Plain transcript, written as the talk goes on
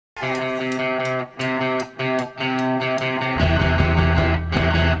Well,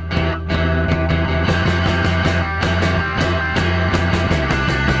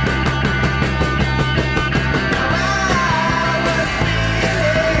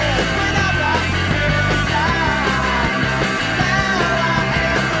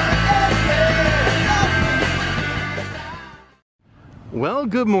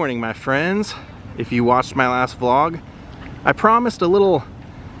 good morning, my friends. If you watched my last vlog, I promised a little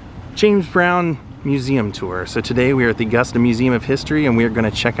James Brown museum tour. So today we are at the Augusta Museum of History and we are going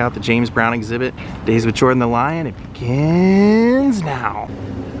to check out the James Brown exhibit, Daze with Jordan the Lion. It begins now.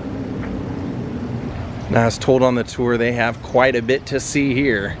 Now, as told on the tour, they have quite a bit to see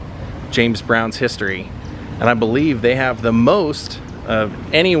here, James Brown's history. And I believe they have the most of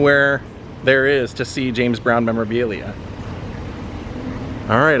anywhere there is to see James Brown memorabilia.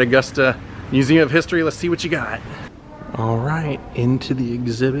 All right, Augusta Museum of History, let's see what you got. All right, into the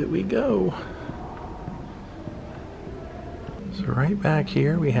exhibit we go. So right back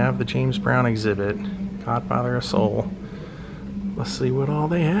here we have the James Brown exhibit, Godfather of Soul. Let's see what all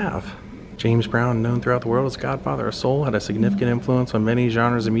they have. James Brown, known throughout the world as Godfather of Soul, had a significant influence on many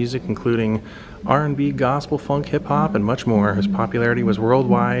genres of music, including R&B, gospel, funk, hip-hop, and much more. His popularity was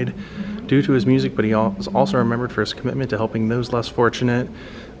worldwide due to his music, but he was also remembered for his commitment to helping those less fortunate.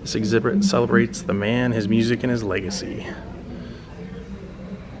 This exhibit celebrates the man, his music, and his legacy.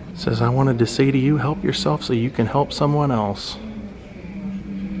 It says, I wanted to say to you, help yourself so you can help someone else.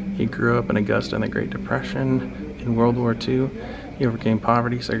 He grew up in Augusta in the Great Depression. In World War II, he overcame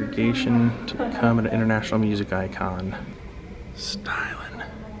poverty, segregation to become an international music icon. Styling.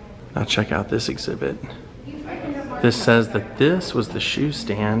 Now check out this exhibit. This says that this was the shoe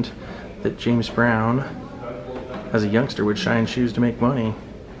stand that James Brown, as a youngster, would shine shoes to make money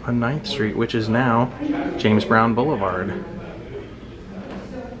on 9th Street, which is now James Brown Boulevard.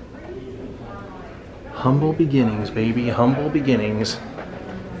 Humble beginnings, baby, humble beginnings.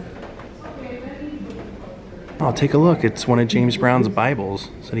 I'll take a look. It's one of James Brown's Bibles.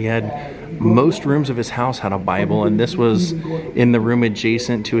 So he had, most rooms of his house had a Bible, and this was in the room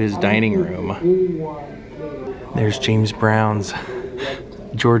adjacent to his dining room. There's James Brown's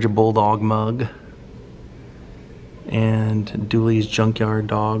Georgia Bulldog mug and Dooley's Junkyard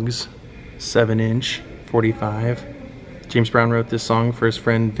Dogs 7-inch 45. James Brown wrote this song for his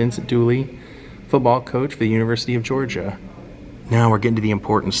friend Vincent Dooley, football coach for the University of Georgia. Now we're getting to the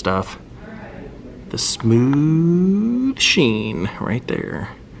important stuff. The smooth sheen right there.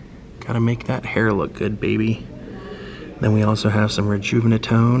 Gotta make that hair look good, baby. Then we also have some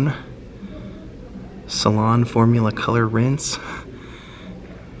Rejuvenatone Salon Formula Color Rinse.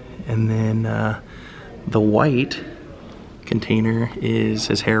 And then the white container is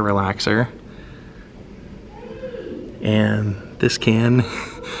his hair relaxer. And this can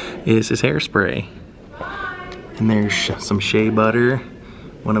is his hairspray. And there's some shea butter,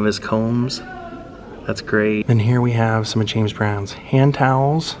 one of his combs. That's great. And here we have some of James Brown's hand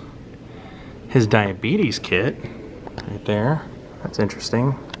towels, his diabetes kit right there. That's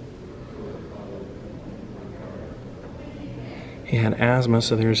interesting. He had asthma,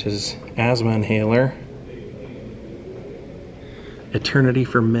 so there's his asthma inhaler. Eternity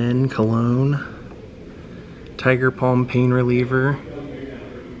for Men cologne. Tiger Palm pain reliever.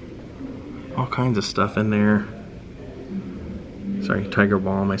 All kinds of stuff in there. Sorry, Tiger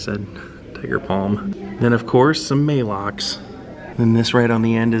Balm, I said. Tiger Palm. Then of course some Maalox. Then this right on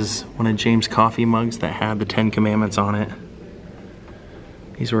the end is one of James' coffee mugs that had the 10 Commandments on it.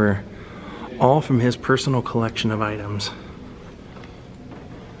 These were all from his personal collection of items.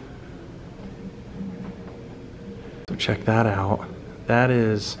 So check that out. That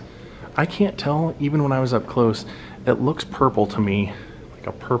is, I can't tell even when I was up close, it looks purple to me. Like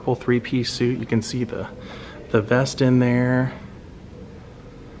a purple 3-piece suit. You can see the vest in there.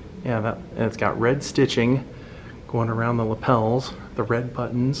 Yeah, it's got red stitching going around the lapels, the red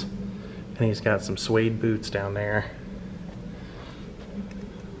buttons, and he's got some suede boots down there.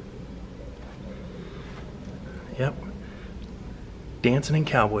 Yep. Dancing in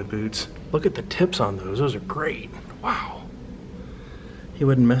cowboy boots. Look at the tips on those. Those are great. Wow. He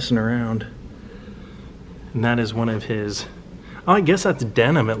wasn't messing around. And that is one of his, oh, I guess that's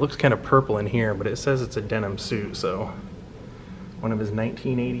denim. It looks kind of purple in here, but it says it's a denim suit, so one of his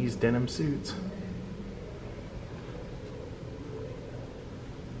 1980s denim suits.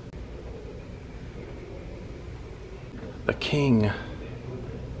 The King.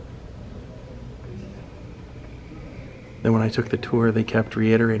 Then when I took the tour, they kept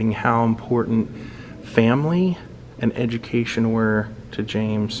reiterating how important family and education were to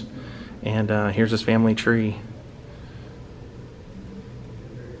James. And here's his family tree.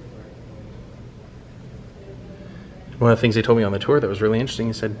 One of the things he told me on the tour that was really interesting,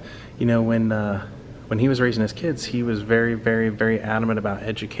 he said, you know, when he was raising his kids, he was very, very, very adamant about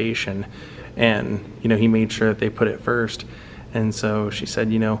education, and you know, he made sure that they put it first. And so she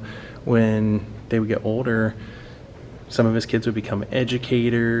said, you know, when they would get older, some of his kids would become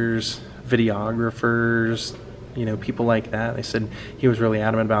educators, videographers, you know, people like that. They said he was really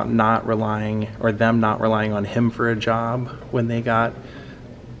adamant about not relying, or them not relying on him for a job when they got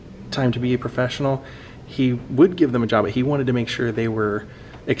time to be a professional. He would give them a job, but he wanted to make sure they were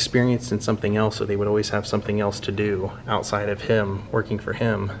experienced in something else, so they would always have something else to do outside of him working for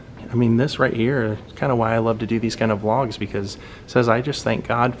him. I mean, this right here is kind of why I love to do these kind of vlogs, because it says I just thank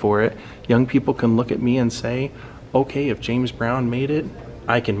God for it. Young people can look at me and say, okay, if James Brown made it,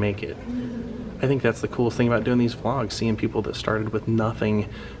 I can make it. I think that's the coolest thing about doing these vlogs, seeing people that started with nothing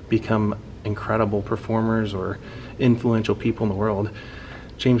become incredible performers or influential people in the world.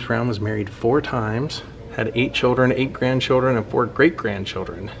 James Brown was married 4 times, had 8 children, 8 grandchildren, and 4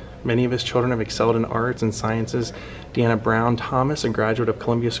 great-grandchildren. Many of his children have excelled in arts and sciences. Deanna Brown Thomas, a graduate of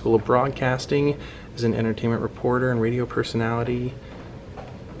Columbia School of Broadcasting, is an entertainment reporter and radio personality.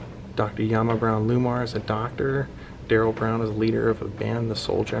 Dr. Yama Brown Lumar is a doctor. Daryl Brown is a leader of a band, the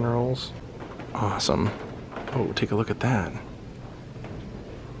Soul Generals. Awesome. Oh, take a look at that.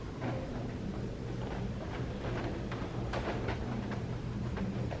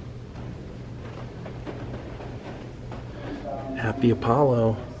 At the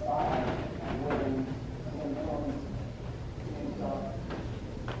Apollo.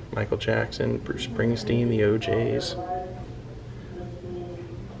 Michael Jackson, Bruce Springsteen, the OJs.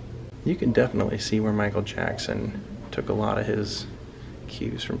 You can definitely see where Michael Jackson took a lot of his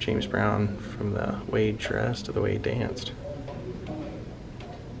cues from James Brown, from the way he dressed to the way he danced.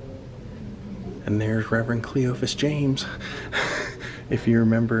 And there's Reverend Cleophas James. If you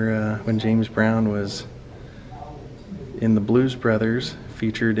remember when James Brown was in the Blues Brothers,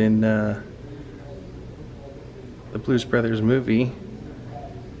 featured in the Blues Brothers movie,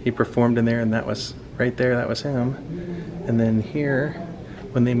 he performed in there, and that was right there, that was him. And then here,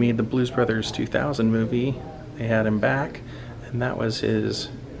 when they made the Blues Brothers 2000 movie, they had him back, and that was his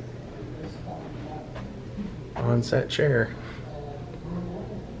on-set chair.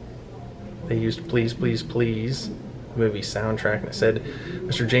 They used Please, Please, Please movie soundtrack, and it said,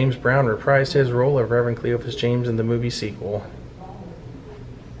 Mr. James Brown reprised his role of Reverend Cleophas James in the movie sequel,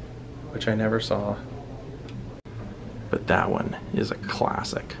 which I never saw. But that one is a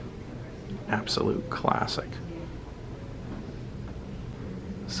classic. Absolute classic.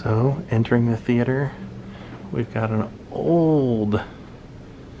 So, entering the theater, we've got an old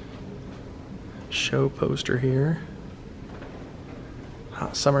show poster here.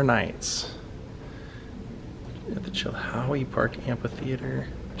 Hot Summer Nights at the Chilhowie Park Amphitheater.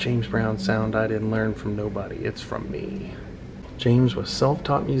 James Brown sound I didn't learn from nobody, it's from me. James was a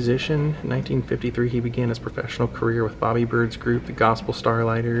self-taught musician. In 1953, he began his professional career with Bobby Bird's group, the Gospel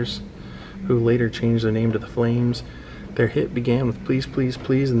Starlighters, who later changed their name to the Flames. Their hit began with Please, Please,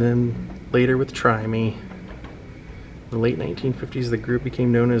 Please, and then later with Try Me. In the late 1950s, the group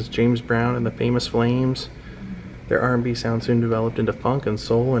became known as James Brown and the Famous Flames. Their R&B sound soon developed into funk and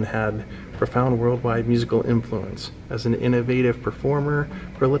soul and had profound worldwide musical influence. As an innovative performer,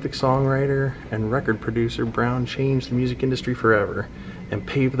 prolific songwriter, and record producer, Brown changed the music industry forever and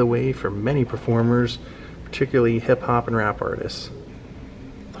paved the way for many performers, particularly hip-hop and rap artists.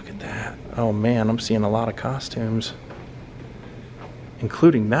 Look at that. Oh man, I'm seeing a lot of costumes,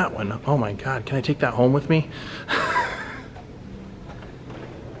 including that one. Oh my god, can I take that home with me?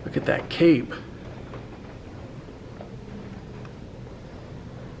 Look at that cape.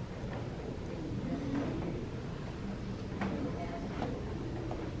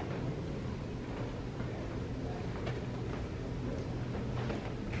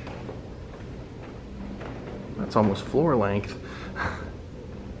 That's almost floor length.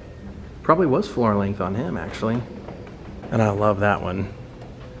 Probably was floor length on him, actually. And I love that one.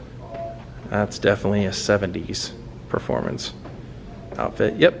 That's definitely a 70s performance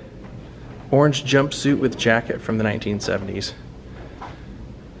outfit. Yep. Orange jumpsuit with jacket from the 1970s.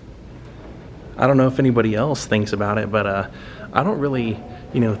 I don't know if anybody else thinks about it, but I don't really,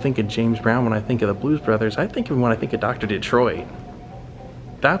 think of James Brown when I think of the Blues Brothers. I think of him when I think of Dr. Detroit.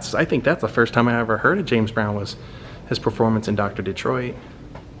 I think that's the first time I ever heard of James Brown, was his performance in Dr. Detroit.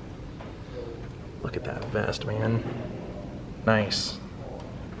 Look at that vest, man. Nice.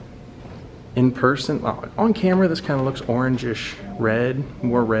 In person, on camera, this kind of looks orangish red,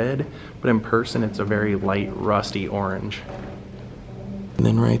 more red, but in person, it's a very light, rusty orange. And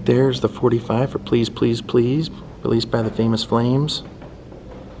then right there's the 45 for Please, Please, Please, released by the Famous Flames.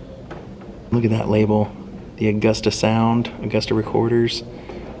 Look at that label, the Augusta sound, Augusta Recorders.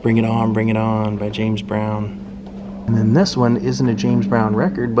 Bring It On by James Brown. And then this one isn't a James Brown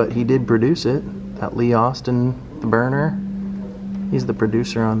record, but he did produce it. That Lee Austin, the burner. He's the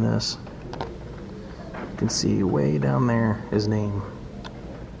producer on this. You can see way down there his name.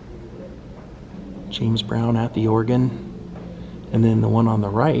 James Brown at the organ. And then the one on the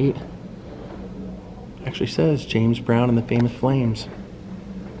right actually says James Brown and the Famous Flames.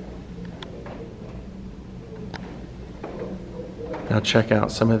 Now check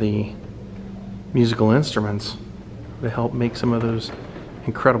out some of the musical instruments that help make some of those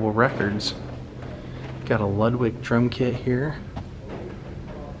incredible records. Got a Ludwig drum kit here.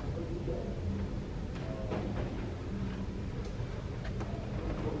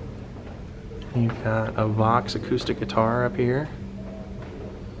 You've got a Vox acoustic guitar up here.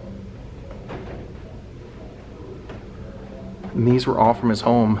 And these were all from his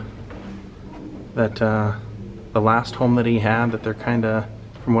home. That the last home that he had, that they're kind of,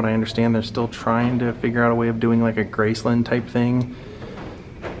 from what I understand, they're still trying to figure out a way of doing like a Graceland type thing.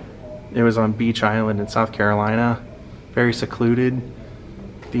 It was on Beach Island in South Carolina, very secluded.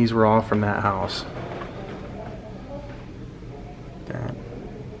 These were all from that house. Got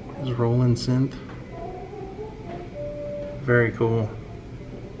his Roland synth. Very cool.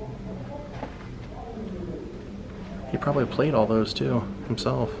 He probably played all those too,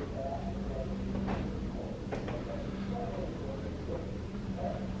 himself.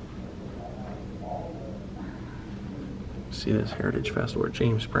 See this Heritage Festival where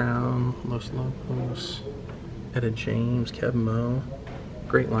James Brown, Los Lobos, Etta James, Kevin Moe.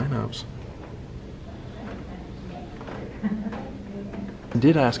 Great lineups. I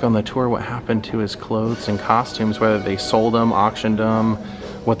did ask on the tour what happened to his clothes and costumes, whether they sold them, auctioned them,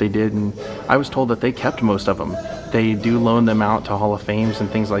 what they did, and I was told that they kept most of them. They do loan them out to Hall of Fames and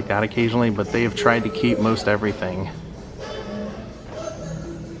things like that occasionally, but they have tried to keep most everything.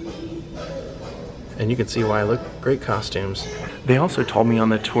 And you can see why. Look, great costumes. They also told me on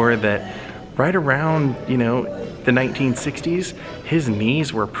the tour that right around, you know, the 1960s, his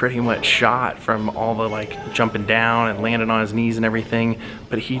knees were pretty much shot from all the like jumping down and landing on his knees and everything,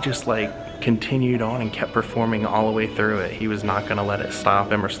 but he just like continued on and kept performing all the way through it. He was not gonna let it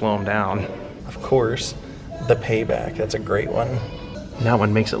stop him or slow him down. Of course, The Payback, that's a great one. That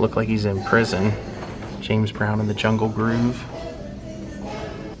one makes it look like he's in prison. James Brown in the Jungle Groove.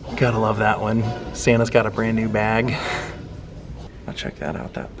 Gotta love that one. Santa's got a brand new bag. Now check that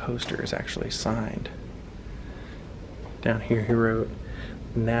out, that poster is actually signed. Down here he wrote,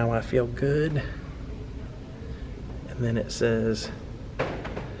 "Now I feel good." And then it says,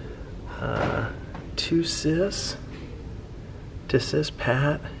 to Sis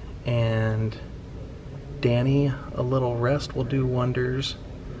Pat and Danny, a little rest will do wonders.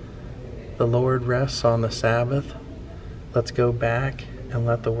 The Lord rests on the Sabbath. Let's go back and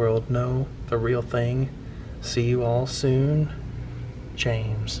let the world know the real thing. See you all soon,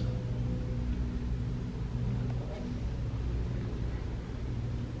 James.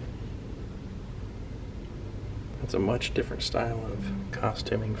 It's a much different style of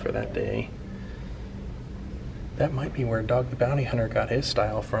costuming for that day. That might be where Dog the Bounty Hunter got his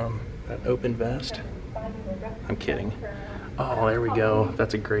style from, that open vest. I'm kidding. Oh, there we go.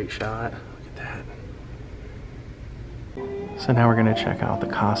 That's a great shot. Look at that. So now we're going to check out the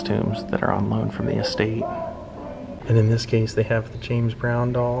costumes that are on loan from the estate. And in this case, they have the James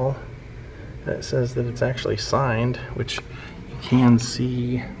Brown doll that says that it's actually signed, which you can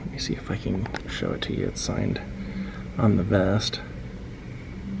see. Let me see if I can show it to you. It's signed on the vest.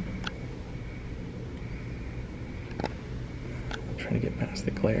 I'm trying to get past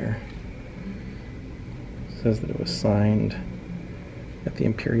the glare. It says that it was signed at the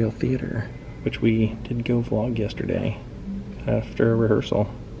Imperial Theater, which we did go vlog yesterday after a rehearsal.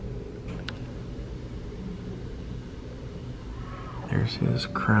 There's his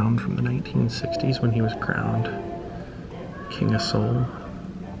crown from the 1960s when he was crowned King of Soul.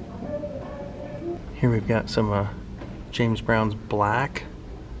 Here we've got some James Brown's black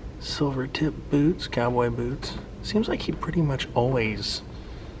silver tip boots, cowboy boots. Seems like he pretty much always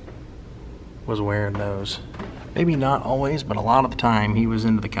was wearing those. Maybe not always, but a lot of the time he was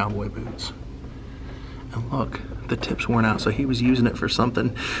into the cowboy boots. And look, the tip's worn out, so he was using it for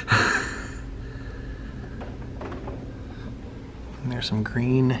something. And there's some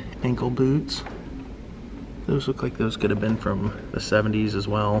green ankle boots. Those look like those could have been from the 70s as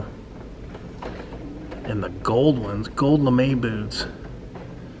well. And the gold ones, gold lame boots.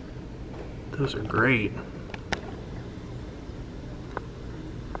 Those are great.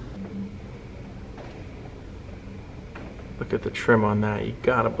 Look look at the trim on that, you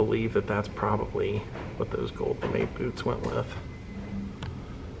gotta believe that that's probably what those gold lame boots went with.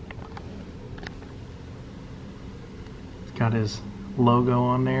 It's got his logo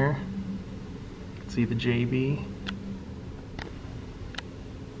on there. You can see the JB.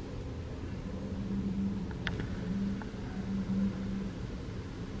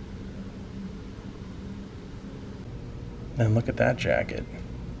 And look at that jacket.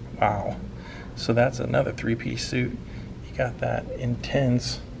 Wow. So that's another three-piece suit. You got that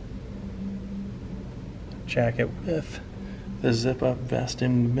intense jacket with the zip-up vest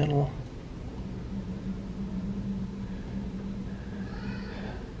in the middle.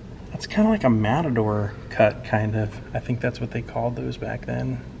 It's kind of like a matador cut, kind of. I think that's what they called those back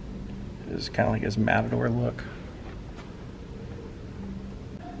then. It was kind of like his matador look.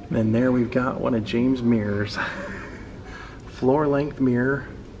 And then there we've got one of James' mirrors. Floor-length mirror,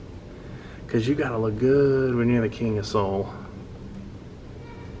 because you gotta look good when you're the king of soul.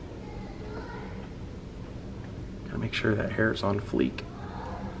 Gotta make sure that hair's on fleek.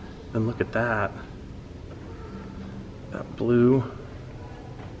 Then look at that. That blue.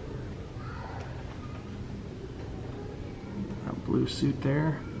 That blue suit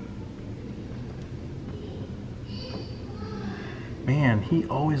there. Man, he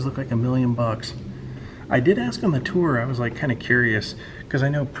always looked like $1,000,000. I did ask on the tour, I was like kind of curious, because I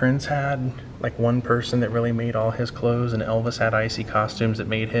know Prince had like one person that really made all his clothes, and Elvis had icy costumes that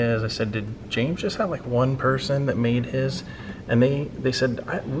made his. I said, did James just have like one person that made his? And they said,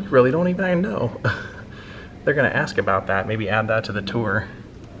 we really don't even know. They're gonna ask about that, maybe add that to the tour.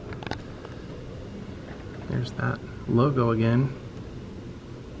 There's that logo again.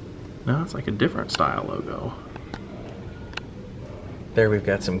 No, it's like a different style logo. There we've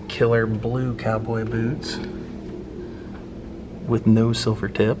got some killer blue cowboy boots with no silver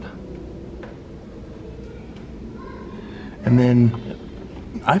tip. And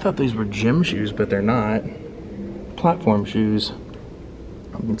then I thought these were gym shoes, but they're not. Platform shoes.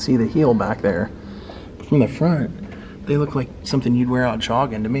 You can see the heel back there. But from the front, they look like something you'd wear out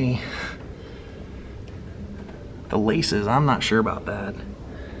jogging to me. The laces, I'm not sure about that.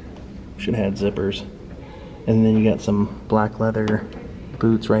 Should have had zippers. And then you got some black leather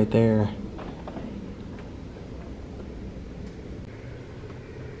boots right there.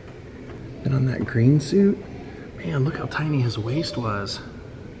 And on that green suit, man, look how tiny his waist was.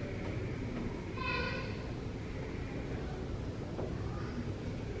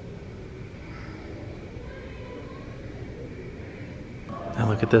 Now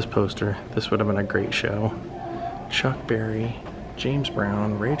look at this poster. This would have been a great show. Chuck Berry, James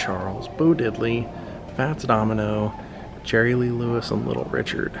Brown, Ray Charles, Bo Diddley, Fats Domino, Jerry Lee Lewis, and Little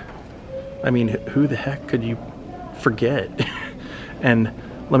Richard. I mean, who the heck could you forget? And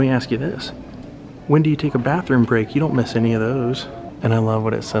let me ask you this. When do you take a bathroom break? You don't miss any of those. And I love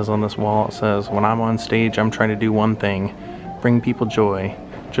what it says on this wall. It says, when I'm on stage, I'm trying to do one thing, bring people joy,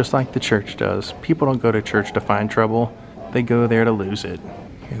 just like the church does. People don't go to church to find trouble. They go there to lose it.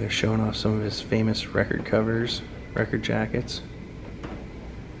 Here they're showing off some of his famous record covers, record jackets.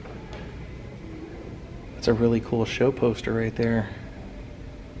 That's a really cool show poster right there.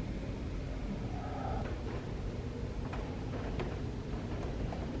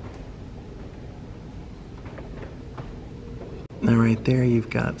 And right there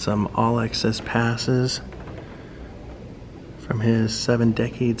you've got some All Access passes from his 7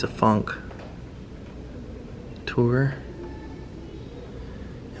 Decades of Funk tour.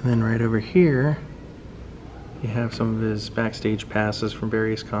 And then right over here you have some of his backstage passes from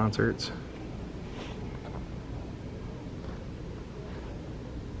various concerts.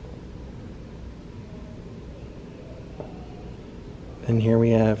 And here we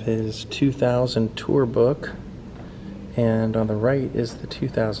have his 2000 tour book, and on the right is the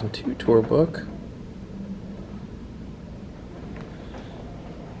 2002 tour book.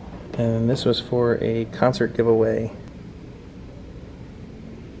 And this was for a concert giveaway.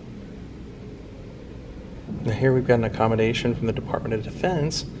 Now here we've got an accommodation from the Department of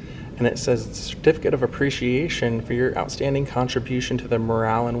Defense, and it says it's a certificate of appreciation for your outstanding contribution to the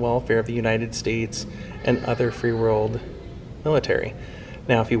morale and welfare of the United States and other free world military.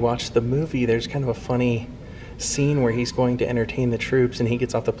 Now if you watch the movie, there's kind of a funny scene where he's going to entertain the troops, and he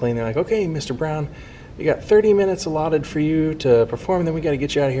gets off the plane. They're like, okay, Mr. Brown, you got 30 minutes allotted for you to perform, then we got to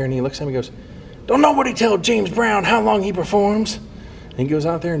get you out of here. And he looks at him and goes, don't nobody tell James Brown how long he performs. And he goes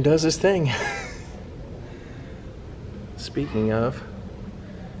out there and does his thing. Speaking of,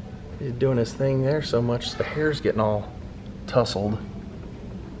 he's doing his thing there so much the hair's getting all tousled.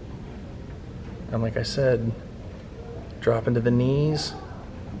 And like I said, drop into the knees.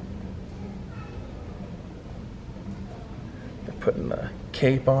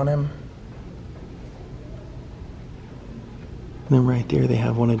 cape on him. And then right there they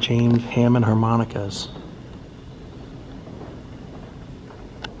have one of James' Hammond harmonicas.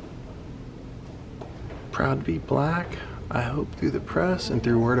 Proud to be black. I hope through the press and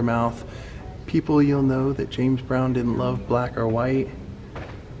through word of mouth, people you'll know that James Brown didn't love black or white.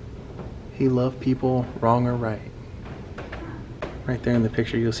 He loved people wrong or right. Right there in the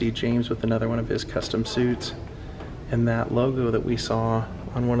picture you'll see James with another one of his custom suits. And that logo that we saw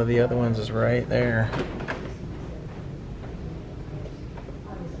on one of the other ones is right there.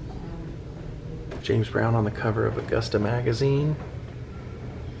 James Brown on the cover of Augusta magazine.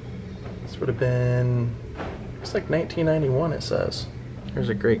 This would have been, it's like 1991 it says. Here's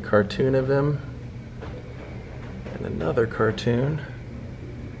a great cartoon of him. And another cartoon.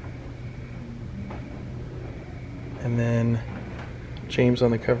 And then James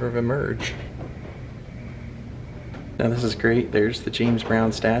on the cover of Emerge. Now this is great. There's the James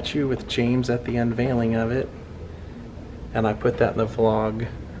Brown statue with James at the unveiling of it. And I put that in the vlog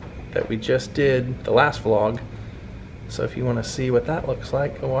that we just did, the last vlog. So if you want to see what that looks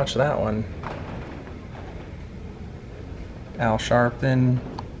like, go watch that one. Al Sharpton,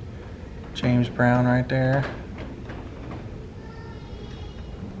 James Brown right there.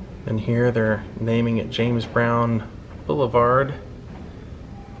 And here they're naming it James Brown Boulevard.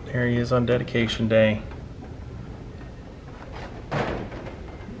 There he is on dedication day.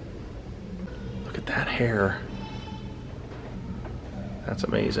 Look at that hair. That's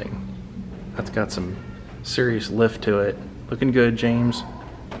amazing. That's got some serious lift to it. Looking good, James.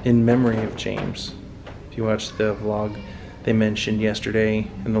 In memory of James. If you watched the vlog, they mentioned yesterday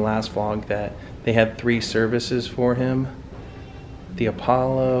in the last vlog that they had 3 services for him. The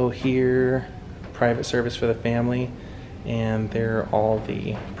Apollo here, private service for the family, and they're all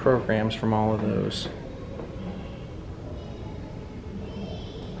the programs from all of those.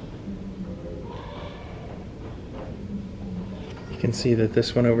 You can see that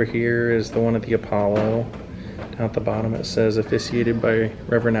this one over here is the one at the Apollo. Down at the bottom it says officiated by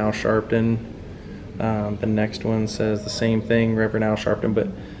Reverend Al Sharpton. The next one says the same thing, Reverend Al Sharpton, but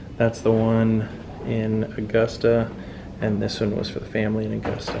that's the one in Augusta, and this one was for the family in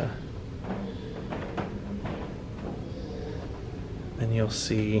Augusta. And you'll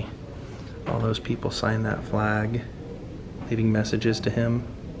see all those people sign that flag, leaving messages to him.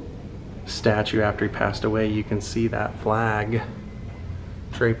 Statue after he passed away, you can see that flag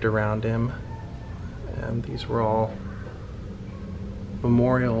draped around him. And these were all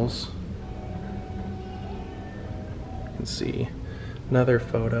memorials. You can see another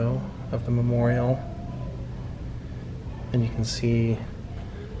photo of the memorial. And you can see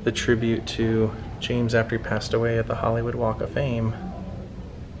the tribute to James after he passed away at the Hollywood Walk of Fame.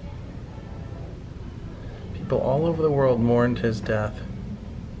 People all over the world mourned his death.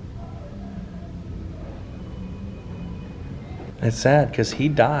 It's sad because he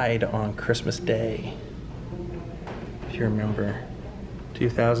died on Christmas Day. If you remember,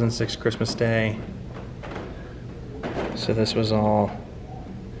 2006 Christmas Day. So this was all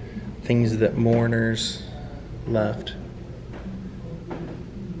things that mourners left.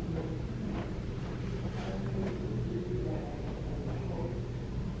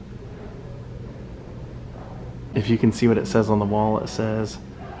 If you can see what it says on the wall, it says,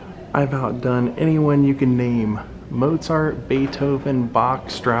 "I've outdone anyone you can name. Mozart, Beethoven, Bach,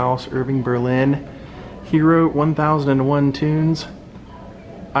 Strauss, Irving Berlin. He wrote 1001 tunes.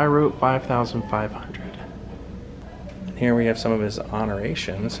 I wrote 5,500. And here we have some of his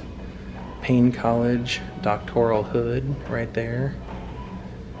honorations. Payne College doctoral hood right there.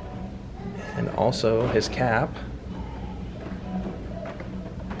 And also his cap.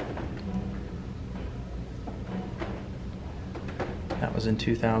 That was in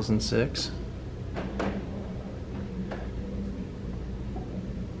 2006.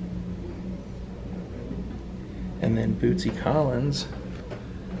 And then Bootsy Collins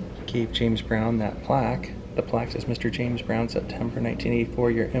gave James Brown that plaque. The plaque says, "Mr. James Brown, September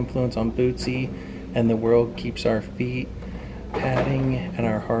 1984, your influence on Bootsy and the world keeps our feet patting and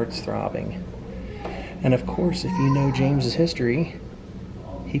our hearts throbbing." And of course, if you know James's history,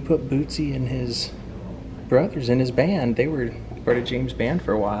 he put Bootsy and his brothers in his band. They were part of James' band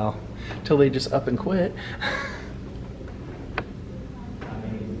for a while, till they just up and quit.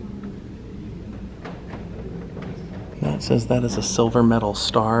 That says that is a silver medal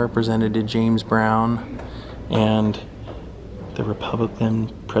star presented to James Brown and the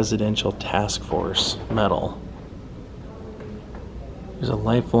Republican Presidential Task Force medal. He's a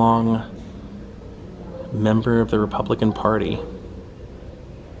lifelong member of the Republican Party.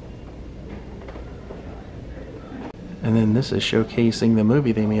 And then this is showcasing the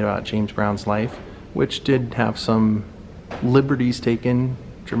movie they made about James Brown's life, which did have some liberties taken,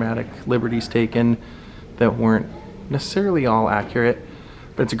 dramatic liberties taken, that weren't necessarily all accurate,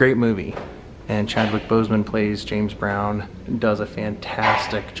 but it's a great movie. And Chadwick Boseman plays James Brown and does a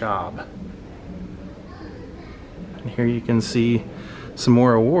fantastic job. And here you can see some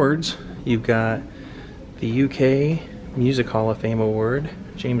more awards. You've got the UK Music Hall of Fame Award.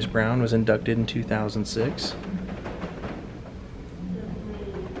 James Brown was inducted in 2006.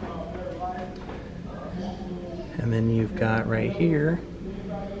 And then you've got right here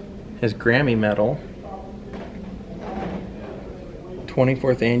his Grammy medal.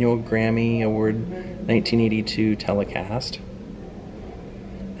 24th Annual Grammy Award 1982 telecast.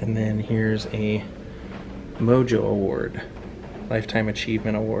 And then here's a Mojo Award, Lifetime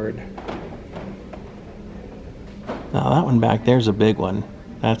Achievement Award. Now that one back there's a big one.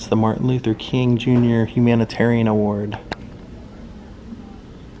 That's the Martin Luther King Jr. Humanitarian Award.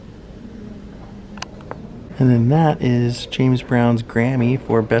 And then that is James Brown's Grammy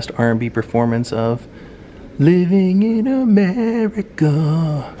for Best R&B Performance of Living in America,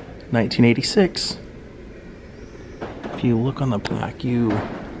 1986. If you look on the plaque, you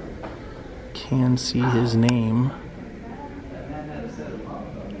can see his name.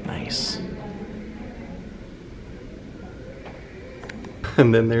 Nice.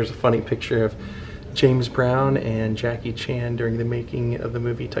 And then there's a funny picture of James Brown and Jackie Chan during the making of the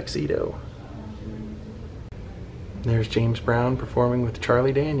movie Tuxedo. There's James Brown performing with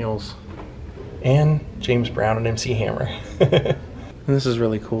Charlie Daniels. And James Brown and MC Hammer. And this is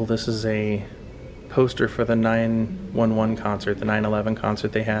really cool. This is a poster for the 911 concert, the 9/11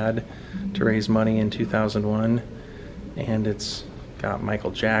 concert they had to raise money in 2001. And it's got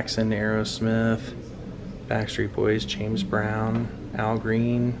Michael Jackson, Aerosmith, Backstreet Boys, James Brown, Al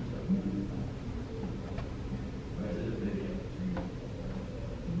Green.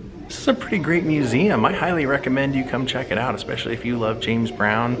 This is a pretty great museum. I highly recommend you come check it out, especially if you love James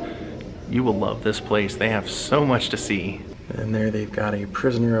Brown. You will love this place. They have so much to see. And there they've got a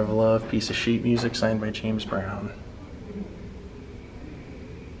Prisoner of Love piece of sheet music signed by James Brown.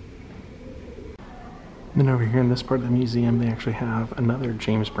 And then over here in this part of the museum, they actually have another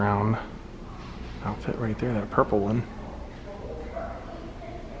James Brown outfit right there, that purple one.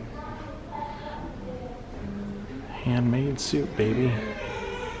 Handmade suit, baby.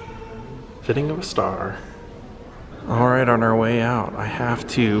 Fitting of a star. Alright, on our way out, I have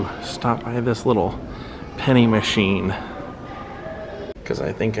to stop by this little penny machine because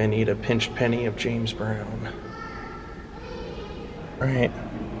I think I need a pinched penny of James Brown. Alright.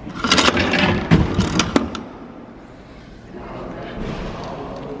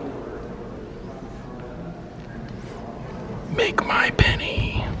 Make my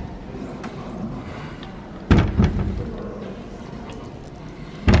penny.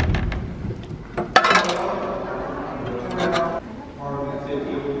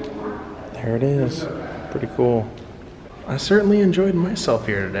 There it is. Pretty cool. I certainly enjoyed myself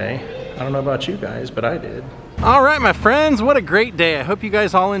here today. I don't know about you guys, but I did. All right, my friends, what a great day. I hope you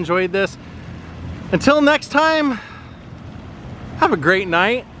guys all enjoyed this. Until next time, have a great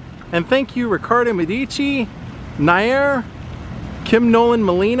night. And thank you, Ricardo Medici, Nair, Kim Nolan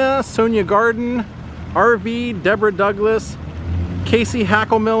Molina, Sonia Garden, RV, Deborah Douglas, Casey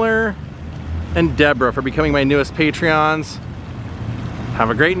Hackelmiller, and Deborah for becoming my newest Patreons. Have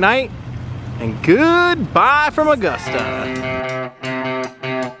a great night. And goodbye from Augusta.